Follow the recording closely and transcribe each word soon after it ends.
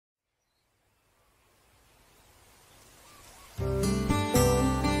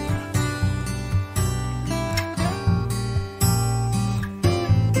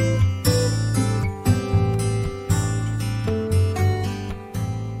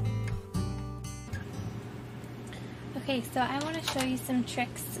Okay, so I want to show you some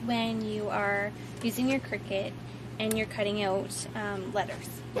tricks when you are using your Cricut and you're cutting out letters.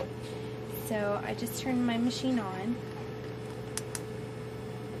 So I just turned my machine on.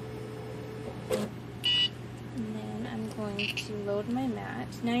 And then I'm going to load my mat.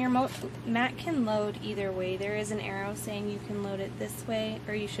 Now your mat can load either way. There is an arrow saying you can load it this way,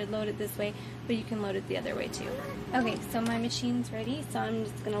 or you should load it this way, but you can load it the other way too. Okay, so my machine's ready, so I'm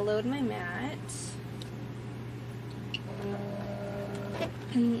just going to load my mat.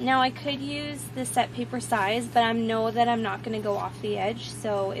 Now I could use the set paper size, but I know that I'm not going to go off the edge,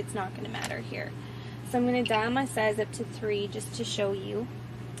 so it's not going to matter here. So I'm going to dial my size up to 3 just to show you.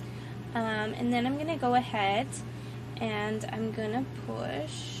 And then I'm going to go ahead and I'm going to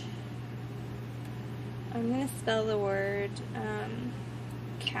push. I'm going to spell the word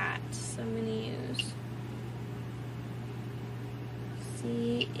cat, so I'm going to use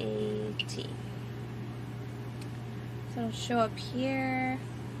C-A-T. So it'll show up here.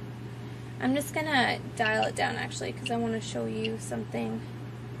 I'm just going to dial it down actually because I want to show you something.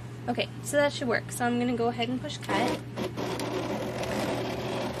 Okay, so that should work. So I'm going to go ahead and push cut.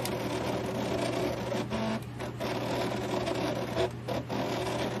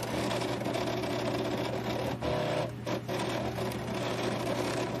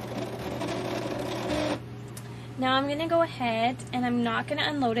 Now I'm going to go ahead and I'm not going to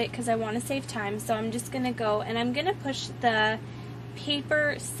unload it because I want to save time, so I'm just going to go and I'm going to push the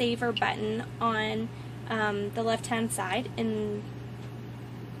paper saver button on the left hand side, and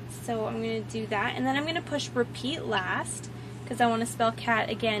so I'm going to do that, and then I'm going to push repeat last because I want to spell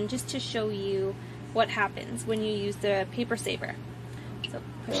cat again just to show you what happens when you use the paper saver. So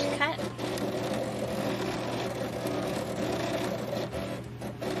push cut.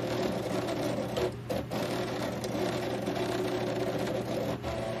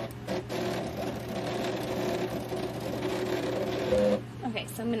 Okay,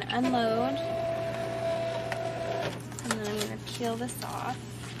 so I'm going to unload, and then I'm going to peel this off.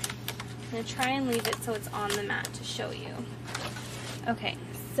 I'm going to try and leave it so it's on the mat to show you. Okay,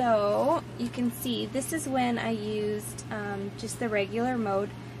 so you can see this is when I used just the regular mode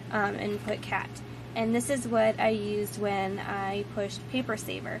and put cat. And this is what I used when I pushed paper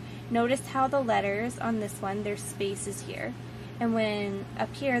saver. Notice how the letters on this one, there's spaces here. And when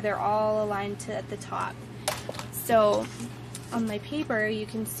up here, they're all aligned to at the top. So on my paper, you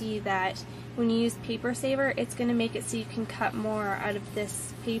can see that when you use paper saver, it's going to make it so you can cut more out of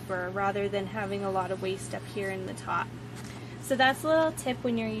this paper rather than having a lot of waste up here in the top. So that's a little tip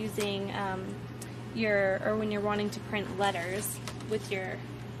when you're using when you're wanting to print letters with your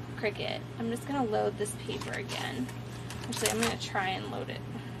Cricut. I'm just going to load this paper again. Actually, I'm going to try and load it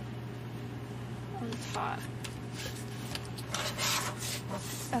on top.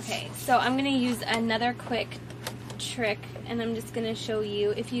 Okay, so I'm going to use another quick trick, and I'm just going to show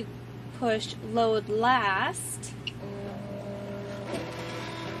you. If you push load last,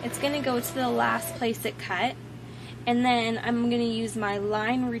 it's going to go to the last place it cut, and then I'm going to use my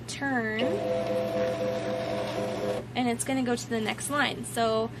line return, and it's going to go to the next line.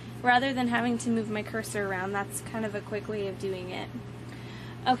 So rather than having to move my cursor around, that's kind of a quick way of doing it.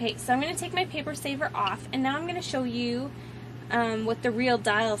 Okay, so I'm going to take my paper saver off, and now I'm going to show you what the real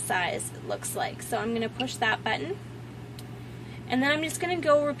dial size looks like. So I'm going to push that button, and then I'm just going to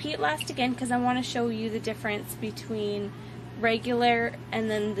go repeat last again because I want to show you the difference between regular and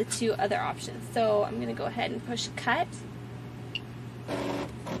then the two other options. So I'm going to go ahead and push cut.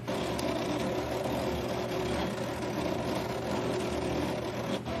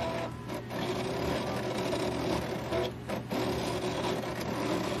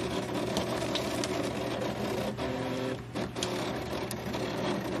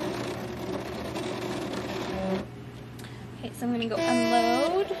 Okay, so I'm going to go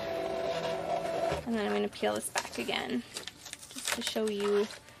unload, and then I'm going to peel this back again just to show you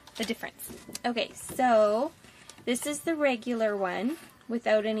the difference. Okay, so this is the regular one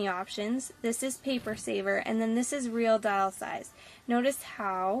without any options. This is paper saver, and then this is real dial size. Notice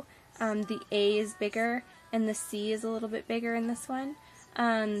how the A is bigger and the C is a little bit bigger in this one.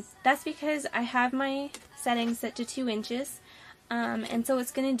 That's because I have my settings set to 2 inches. And so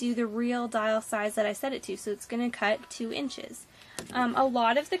it's going to do the real dial size that I set it to, so it's going to cut 2 inches. A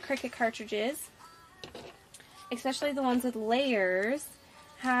lot of the Cricut cartridges, especially the ones with layers,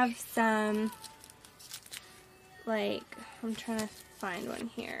 have some, like, I'm trying to find one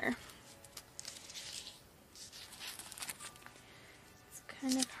here. It's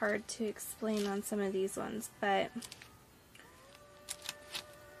kind of hard to explain on some of these ones, but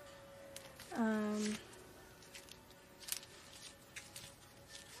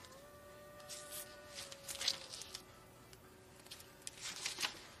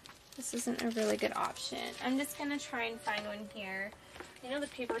this isn't a really good option. I'm just going to try and find one here. I know the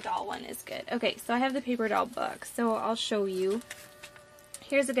paper doll one is good. Okay, so I have the paper doll book, so I'll show you.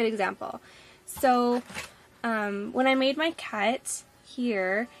 Here's a good example. So when I made my cut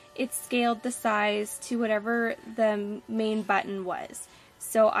here, it scaled the size to whatever the main button was.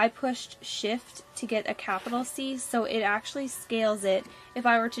 So I pushed shift to get a capital C, so it actually scales it. If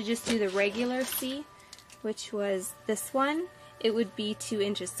I were to just do the regular C, which was this one, it would be 2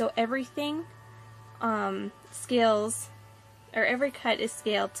 inches. So everything scales, or every cut is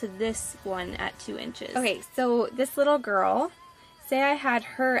scaled to this one at 2 inches. Okay, so this little girl, say I had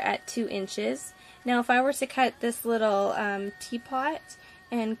her at 2 inches. Now if I were to cut this little teapot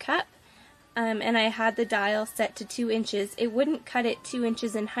and cup, and I had the dial set to 2 inches, it wouldn't cut it 2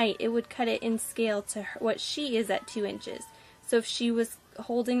 inches in height, it would cut it in scale to what she is at 2 inches. So if she was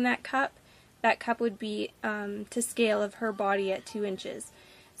holding that cup would be to scale of her body at 2 inches.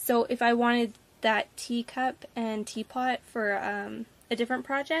 So if I wanted that teacup and teapot for a different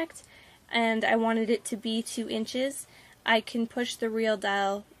project, and I wanted it to be 2 inches, I can push the real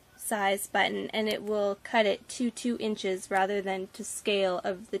dial size button and it will cut it to 2 inches rather than to scale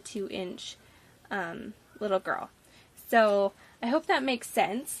of the 2-inch little girl. So I hope that makes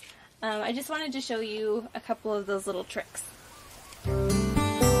sense. I just wanted to show you a couple of those little tricks.